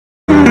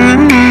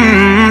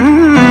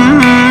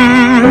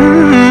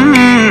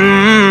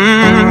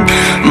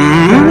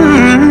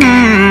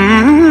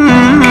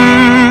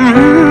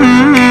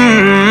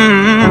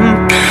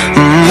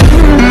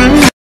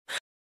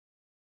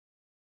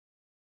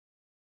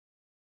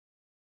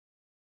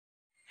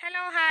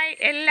Hello hi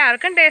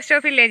എല്ലാവർക്കും taste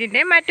of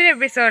വില്ലേജിൻ്റെ മറ്റൊരു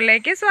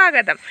എപ്പിസോഡിലേക്ക്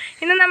സ്വാഗതം.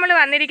 ഇന്ന് നമ്മൾ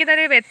വന്നിരിക്കുന്നത്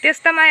ഒരു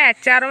വ്യത്യസ്തമായ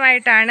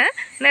അച്ചാറുമായിട്ടാണ്.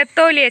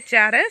 നെത്തോലി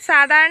അച്ചാർ.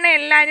 സാധാരണ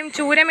എല്ലാവരും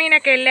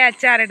ചൂരമീനൊക്കെ അല്ലേ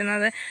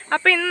അച്ചാറിടുന്നത്.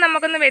 അപ്പോൾ ഇന്ന്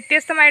നമുക്കൊന്ന്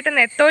വ്യത്യസ്തമായിട്ട്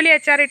നെത്തോലി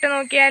അച്ചാറിട്ട്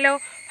നോക്കിയാലോ.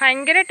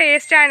 ഭയങ്കര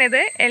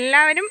ടേസ്റ്റാണിത്.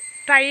 എല്ലാവരും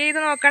ട്രൈ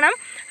ചെയ്ത് നോക്കണം.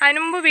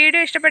 അതിനുമുമ്പ്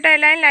വീഡിയോ ഇഷ്ടപ്പെട്ട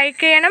എല്ലാവരും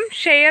ലൈക്ക് ചെയ്യണം,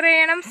 ഷെയർ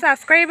ചെയ്യണം,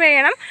 സബ്സ്ക്രൈബ്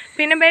ചെയ്യണം,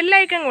 പിന്നെ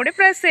ബെല്ലൈക്കൺ കൂടി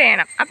പ്രസ്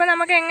ചെയ്യണം. അപ്പോൾ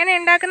നമുക്ക് എങ്ങനെ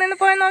ഉണ്ടാക്കുന്നതെന്ന്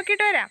പോയി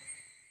നോക്കിയിട്ട് വരാം.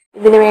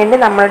 ഇതിനു വേണ്ടി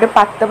നമ്മളൊരു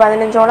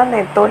 10-15ഓളം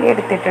നെത്തോലി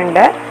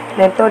എടുത്തിട്ടുണ്ട്.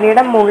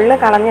 നെത്തോലിയുടെ മുള്ള്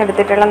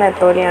കളഞ്ഞെടുത്തിട്ടുള്ള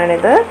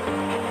നെത്തോലിയാണിത്.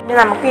 ഇനി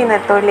നമുക്ക് ഈ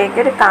നെത്തോലിയിലേക്ക്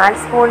ഒരു 1/4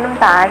 സ്പൂണിനും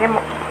താഴെ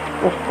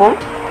ഉപ്പും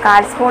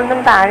 1/4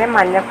 സ്പൂണിനും താഴെ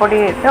മഞ്ഞൾപ്പൊടി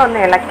ഇട്ട്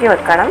ഒന്ന് ഇളക്കി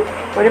വെക്കണം.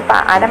 ഒരു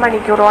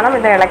അരമണിക്കൂറോളം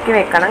ഇത് ഇളക്കി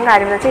വെക്കണം.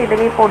 കാര്യം എന്ന് വെച്ചാൽ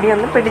ഇതിൽ ഈ പൊടി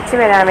ഒന്ന് പിടിച്ച്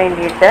വരാൻ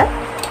വേണ്ടിയിട്ട്.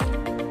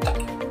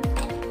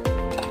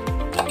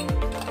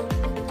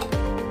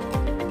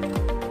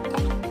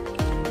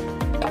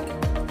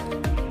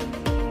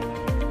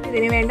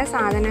 ഇതിന് വേണ്ട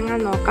സാധനങ്ങൾ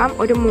നോക്കാം.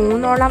 ഒരു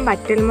 3ഓളം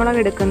വറ്റൽമുളക്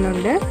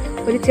എടുക്കുന്നുണ്ട്.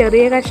 ഒരു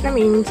ചെറിയ കഷ്ണം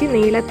ഇഞ്ചി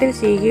നീളത്തിൽ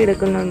ചീകി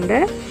എടുക്കുന്നുണ്ട്.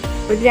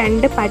 ഒരു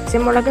 2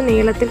 പച്ചമുളക്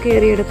നീളത്തിൽ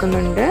കീറി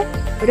എടുക്കുന്നുണ്ട്.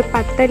 ഒരു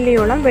 10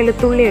 അല്ലിയോളം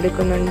വെളുത്തുള്ളി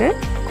എടുക്കുന്നുണ്ട്.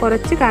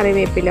 കുറച്ച്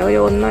കറിവേപ്പില, ഒരു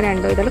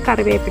 1-2 ഇതൾ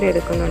കറിവേപ്പില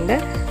എടുക്കുന്നുണ്ട്.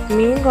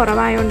 മീൻ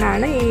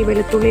കുറവായതുകൊണ്ടാണ് ഈ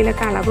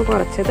വെളുത്തുള്ളിയിലൊക്കെ അളവ്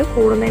കുറച്ചത്.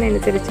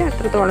 കൂടുന്നതിനനുസരിച്ച്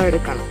അത്രത്തോളം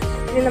എടുക്കണം.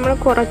 ഇനി നമ്മൾ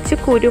കുറച്ച്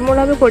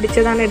കുരുമുളക്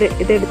പൊടിച്ചതാണ്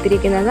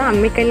ഇതെടുത്തിരിക്കുന്നത്.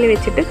 അമ്മിക്കല്ലിൽ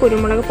വെച്ചിട്ട്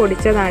കുരുമുളക്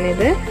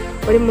പൊടിച്ചതാണിത്.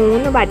 ഒരു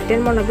 3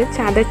 വറ്റൽമുളക്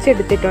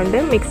ചതച്ചെടുത്തിട്ടുണ്ട്.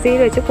 മിക്സിയിൽ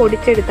വെച്ച്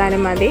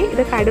പൊടിച്ചെടുത്താലും മതി.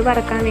 ഇത്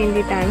കടുവറക്കാൻ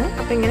വേണ്ടിയിട്ടാണ്.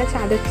 അപ്പോൾ ഇങ്ങനെ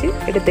ചതച്ച്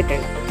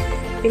എടുത്തിട്ടുണ്ട്.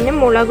 പിന്നെ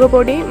മുളക്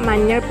പൊടി,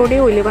 മഞ്ഞൾപ്പൊടി,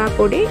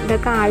 ഉലുവാപ്പൊടി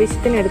ഇതൊക്കെ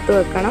ആവശ്യത്തിന് എടുത്ത്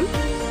വെക്കണം.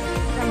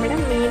 നമ്മുടെ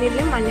മീനിൽ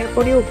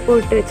മഞ്ഞൾപ്പൊടി ഉപ്പും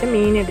ഇട്ട് വെച്ച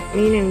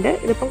മീനുണ്ട്.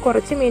 ഇതിപ്പം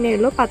കുറച്ച് മീനേ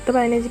ഉള്ളൂ,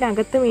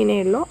 10-15-നകത്ത് മീനേ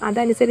ഉള്ളൂ.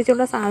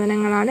 അതനുസരിച്ചുള്ള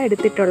സാധനങ്ങളാണ്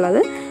എടുത്തിട്ടുള്ളത്.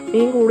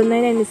 മീൻ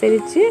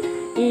കൂടുന്നതിനനുസരിച്ച്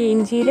ഈ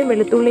ഇഞ്ചിയിലും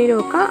വെളുത്തുള്ളിയിലും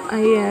ഒക്കെ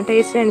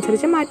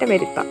ടേസ്റ്റിനനുസരിച്ച് മാറ്റം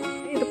വരുത്താം.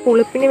 ഇത്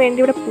പുളിപ്പിന് വേണ്ടി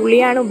ഇവിടെ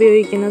പുളിയാണ്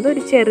ഉപയോഗിക്കുന്നത്.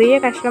 ഒരു ചെറിയ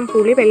കഷ്ണം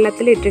പുളി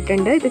വെള്ളത്തിൽ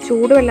ഇട്ടിട്ടുണ്ട്. ഇത്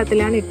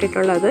ചൂടുവെള്ളത്തിലാണ്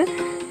ഇട്ടിട്ടുള്ളത്.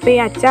 അപ്പോൾ ഈ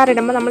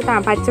അച്ചാറിടുമ്പോൾ നമ്മൾ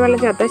പച്ചവെള്ളം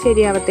ചേർത്താൽ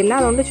ശരിയാവത്തില്ല.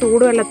 അതുകൊണ്ട്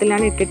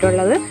ചൂടുവെള്ളത്തിലാണ്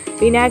ഇട്ടിട്ടുള്ളത്.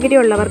 വിനാഗിരി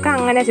ഉള്ളവർക്ക്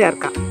അങ്ങനെ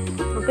ചേർക്കാം.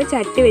 നമുക്ക്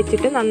ചട്ടി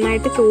വെച്ചിട്ട്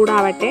നന്നായിട്ട്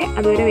ചൂടാവട്ടെ,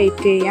 അതുവരെ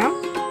വെയിറ്റ് ചെയ്യാം.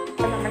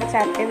 അപ്പോൾ നമ്മുടെ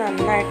ചട്ടി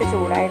നന്നായിട്ട്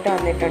ചൂടായിട്ട്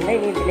വന്നിട്ടുണ്ട്.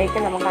 ഇനി ഇതിലേക്ക്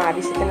നമുക്ക്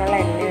ആവശ്യത്തിനുള്ള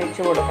എണ്ണ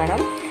ഒഴിച്ച്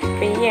കൊടുക്കണം.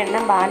 അപ്പോൾ ഈ എണ്ണ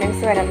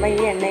ബാലൻസ് വരുമ്പോൾ ഈ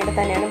എണ്ണയിൽ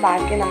തന്നെയാണ്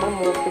ബാക്കി നമ്മൾ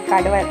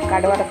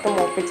കടുവറുത്ത്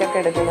മൂപ്പിച്ചൊക്കെ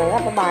എടുക്കുന്നത്.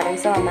 അപ്പോൾ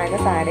ബാലൻസ് വന്നാലും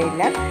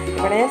സാരമില്ല.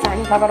 ഇവിടെ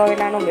സൺഫ്ലവർ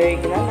ഓയിലാണ്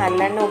ഉപയോഗിക്കുന്നത്.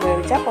 നല്ലെണ്ണ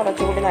ഉപയോഗിച്ചാൽ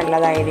കുറച്ചുകൂടി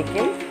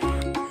നല്ലതായിരിക്കും.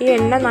 ഈ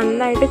എണ്ണ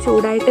നന്നായിട്ട്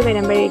ചൂടായിട്ട്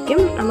വരുമ്പോഴേക്കും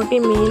നമുക്ക്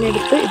ഈ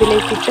മീനെടുത്ത്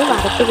ഇതിലേക്കിട്ട്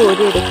വറുത്ത്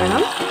കോരി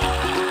എടുക്കണം.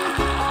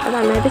 അത്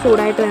നന്നായിട്ട്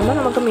ചൂടായിട്ട് വരുമ്പോൾ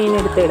നമുക്ക്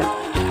മീനെടുത്ത് ഇടാം.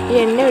 ഈ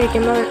എണ്ണ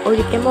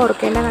ഒഴിക്കുമ്പോൾ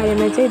ഓർക്കേണ്ട കാര്യം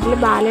എന്ന് വെച്ചാൽ ഇതിൽ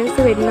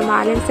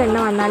ബാലൻസ് എണ്ണ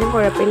വന്നാലും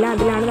കുഴപ്പമില്ല.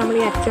 അതിലാണ് നമ്മൾ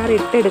ഈ അച്ചാർ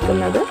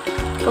ഇട്ടെടുക്കുന്നത്.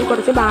 അപ്പം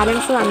കുറച്ച്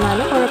ബാലൻസ്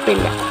വന്നാലും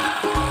കുഴപ്പമില്ല.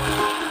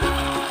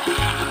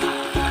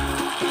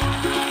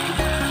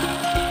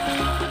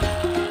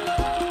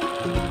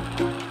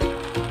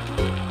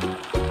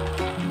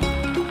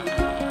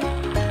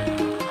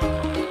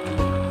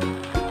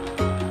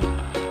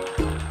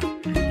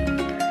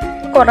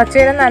 കുറച്ച്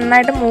നേരം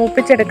നന്നായിട്ട്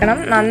മൂപ്പിച്ചെടുക്കണം.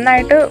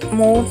 നന്നായിട്ട്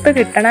മൂത്ത്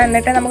കിട്ടണം,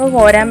 എന്നിട്ടേ നമുക്ക്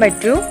കോരാൻ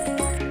പറ്റൂ.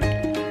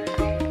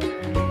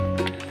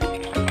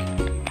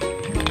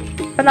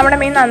 അപ്പം നമ്മുടെ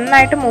മീൻ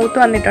നന്നായിട്ട് മൂത്ത്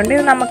വന്നിട്ടുണ്ട്.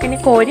 ഇത് നമുക്കിനി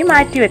കോരി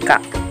മാറ്റി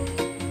വെക്കാം.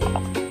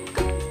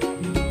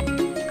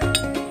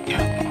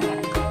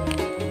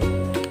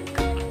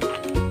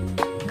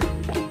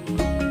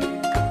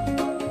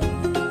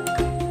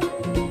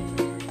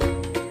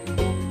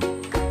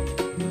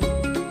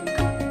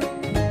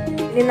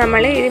 ഇനി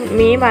നമ്മൾ ഈ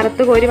മീൻ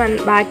വറുത്ത് കോരി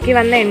ബാക്കി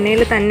വന്ന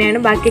എണ്ണയിൽ തന്നെയാണ്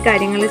ബാക്കി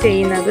കാര്യങ്ങൾ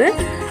ചെയ്യുന്നത്.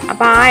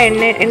 അപ്പോൾ ആ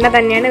എണ്ണ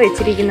തന്നെയാണ്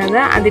വെച്ചിരിക്കുന്നത്.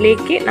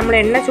 അതിലേക്ക് നമ്മൾ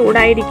എണ്ണ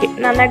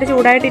നന്നായിട്ട്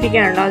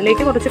ചൂടായിട്ടിരിക്കുകയാണല്ലോ,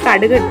 അതിലേക്ക് കുറച്ച്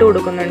കടുക് ഇട്ട്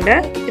കൊടുക്കുന്നുണ്ട്.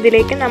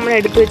 ഇതിലേക്ക് നമ്മൾ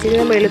എടുത്തു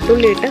വെച്ചിരിക്കുന്ന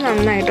വെളുത്തുള്ളി ഇട്ട്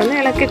നന്നായിട്ടൊന്ന്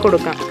ഇളക്കി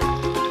കൊടുക്കാം.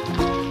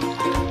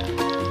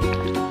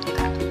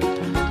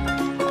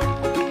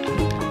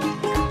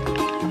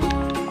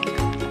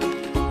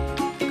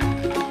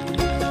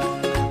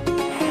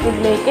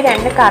 ഇതിലേക്ക്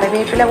 2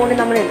 കറിവേപ്പില കൂടി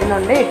നമ്മൾ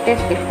ഇടുന്നുണ്ട്.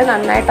 ഇട്ട്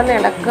നന്നായിട്ടൊന്ന്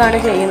ഇളക്കുകയാണ്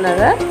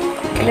ചെയ്യുന്നത്.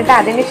 എന്നിട്ട്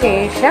അതിന്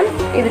ശേഷം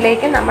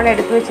ഇതിലേക്ക് നമ്മൾ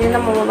എടുത്തു വെച്ചിരുന്ന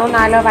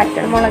 3-4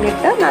 വറ്റൽമുളക്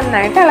ഇട്ട്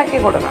നന്നായിട്ട് ഇളക്കി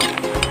കൊടുക്കണം.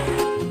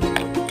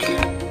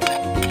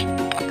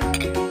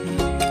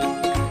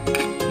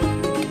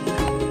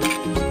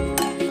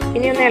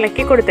 ഇനി ഒന്ന്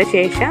ഇളക്കി കൊടുത്ത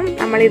ശേഷം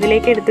നമ്മൾ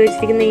ഇതിലേക്ക് എടുത്തു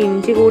വെച്ചിരിക്കുന്ന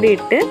ഇഞ്ചി കൂടി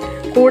ഇട്ട്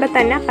കൂടെ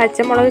തന്നെ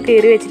പച്ചമുളക്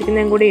കീറി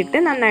വെച്ചിരിക്കുന്നതും കൂടി ഇട്ട്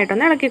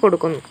നന്നായിട്ടൊന്ന് ഇളക്കി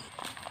കൊടുക്കുന്നു.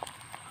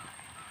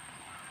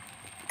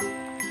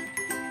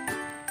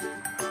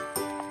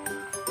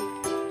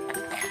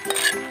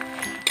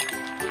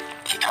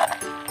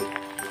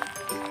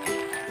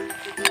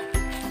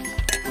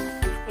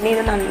 ഇനി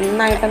ഇത്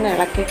നന്നായിട്ടൊന്ന്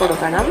ഇളക്കി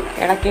കൊടുക്കണം.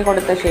 ഇളക്കി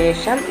കൊടുത്ത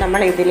ശേഷം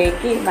നമ്മൾ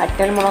ഇതിലേക്ക്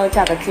വറ്റൽമുളക്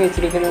ചതച്ച്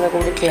വെച്ചിരിക്കുന്നത്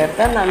കൂടി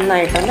ചേർത്ത്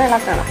നന്നായിട്ടൊന്ന്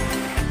ഇളക്കണം.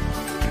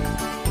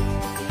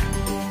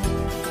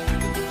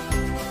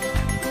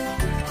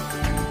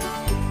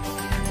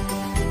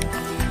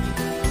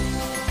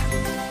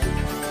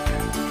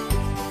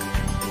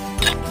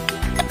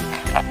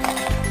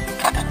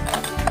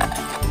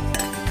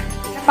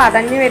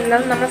 പതഞ്ഞ്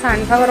വരുന്നത് നമ്മൾ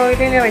സൺഫ്ലവർ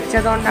ഓയിലിൽ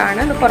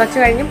വെച്ചതുകൊണ്ടാണ്. ഇത് കുറച്ച്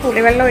കഴിഞ്ഞ്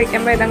പുളിവെള്ളം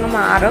ഒഴിക്കുമ്പോൾ ഇതങ്ങ്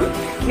മാറും.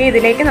 ഇനി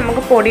ഇതിലേക്ക്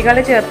നമുക്ക് പൊടികൾ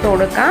ചേർത്ത്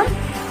കൊടുക്കാം.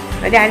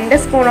 2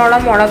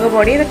 സ്പൂണോളം മുളക്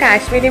പൊടി, ഇത്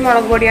കാശ്മീരി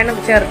മുളക് പൊടിയാണ്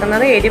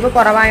ചേർക്കുന്നത്. എരിവ്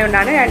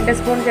കുറവായതുകൊണ്ടാണ് 2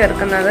 സ്പൂൺ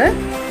ചേർക്കുന്നത്.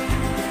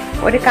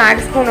 ഒരു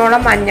 1/4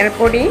 സ്പൂണോളം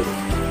മഞ്ഞൾപ്പൊടി,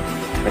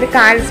 ഒരു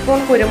 1/4 സ്പൂൺ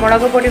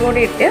കുരുമുളക് പൊടി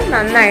കൂടി ഇട്ട്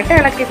നന്നായിട്ട്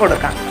ഇളക്കി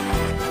കൊടുക്കാം.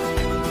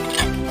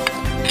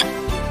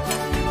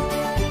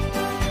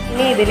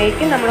 ഇനി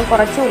ഇതിലേക്ക് നമ്മൾ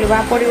കുറച്ച്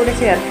ഉലുവാപ്പൊടി കൂടി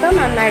ചേർത്ത്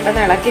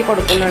നന്നായിട്ടൊന്ന് ഇളക്കി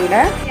കൊടുക്കുന്നുണ്ട്.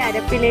 ഈ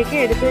അരപ്പിലേക്ക്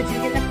എടുത്തു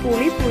വെച്ചിരിക്കുന്ന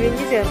പുളി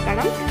പുഴിഞ്ഞ്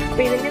ചേർക്കണം.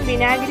 അപ്പോൾ ഇതിന്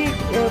വിനാഗിരി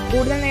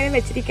കൂടുതൽ നേരം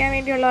വെച്ചിരിക്കാൻ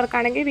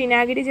വേണ്ടിയുള്ളവർക്കാണെങ്കിൽ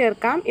വിനാഗിരി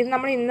ചേർക്കാം. ഇത്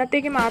നമ്മൾ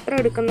ഇന്നത്തേക്ക് മാത്രം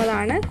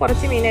എടുക്കുന്നതാണ്,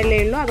 കുറച്ച് മീനല്ലേ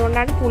ഉള്ളൂ,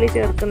 അതുകൊണ്ടാണ് പുളി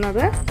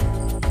ചേർക്കുന്നത്.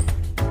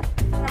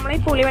 നമ്മൾ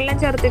ഈ പുളിവെള്ളം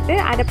ചേർത്തിട്ട്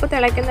അരപ്പ്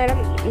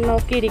തിളയ്ക്കുന്നേരം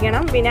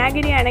നോക്കിയിരിക്കണം.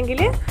 വിനാഗിരി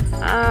ആണെങ്കിൽ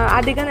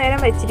അധിക നേരം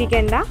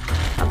വെച്ചിരിക്കേണ്ട.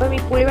 അപ്പം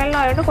ഈ പുളിവെള്ളം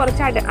ആയതുകൊണ്ട്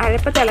കുറച്ച്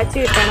അരപ്പ് തിളച്ച്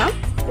കിട്ടണം.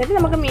 എന്നിട്ട്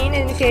നമുക്ക് മീൻ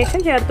ഇതിന് ശേഷം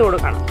ചേർത്ത്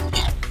കൊടുക്കണം.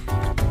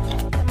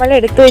 നമ്മൾ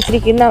എടുത്തു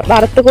വെച്ചിരിക്കുന്ന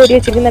വറുത്ത് കോരി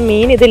വെച്ചിരിക്കുന്ന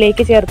മീൻ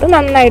ഇതിലേക്ക് ചേർത്ത്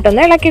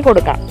നന്നായിട്ടൊന്ന് ഇളക്കി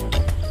കൊടുക്കാം.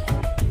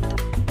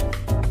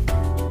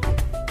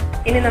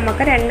 ഇനി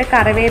നമുക്ക് 2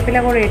 കറിവേപ്പില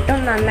കൂടി ഇട്ട്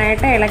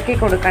നന്നായിട്ട് ഇളക്കി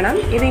കൊടുക്കണം.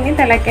 ഇതിനി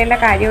തിളയ്ക്കേണ്ട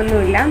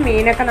കാര്യമൊന്നുമില്ല.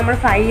 മീനൊക്കെ നമ്മൾ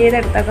ഫ്രൈ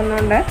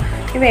ചെയ്തെടുത്തേക്കുന്നതുകൊണ്ട്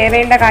ഇത്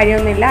വേവേണ്ട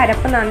കാര്യമൊന്നുമില്ല.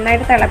 അരപ്പ്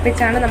നന്നായിട്ട്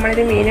തിളപ്പിച്ചാണ്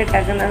നമ്മളിത് മീൻ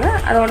ഇട്ടേക്കുന്നത്.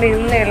 അതുകൊണ്ട്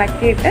ഇതൊന്ന്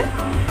ഇളക്കിയിട്ട്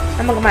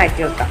നമുക്ക്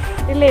മാറ്റി വെക്കാം.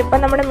 ഇല്ല, ഇപ്പം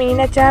നമ്മുടെ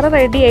മീനച്ചാർ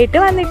റെഡി ആയിട്ട്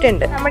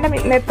വന്നിട്ടുണ്ട്. നമ്മുടെ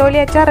നെത്തോലി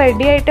അച്ചാർ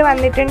റെഡി ആയിട്ട്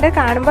വന്നിട്ടുണ്ട്.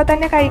 കാണുമ്പോൾ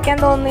തന്നെ കഴിക്കാൻ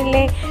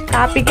തോന്നില്ലേ?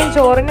 കാപ്പിക്കും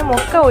ചോറിനും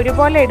ഒക്കെ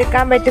ഒരുപോലെ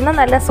എടുക്കാൻ പറ്റുന്ന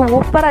നല്ല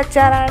സൂപ്പർ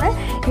അച്ചാറാണ്.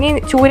 ഇനി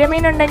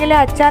ചൂരമീൻ ഉണ്ടെങ്കിൽ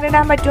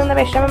അച്ചാറിടാൻ പറ്റുമെന്ന്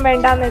വിഷമം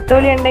വേണ്ട.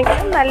 നെത്തോലി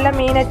ഉണ്ടെങ്കിലും നല്ല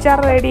മീനച്ചാർ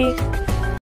റെഡി.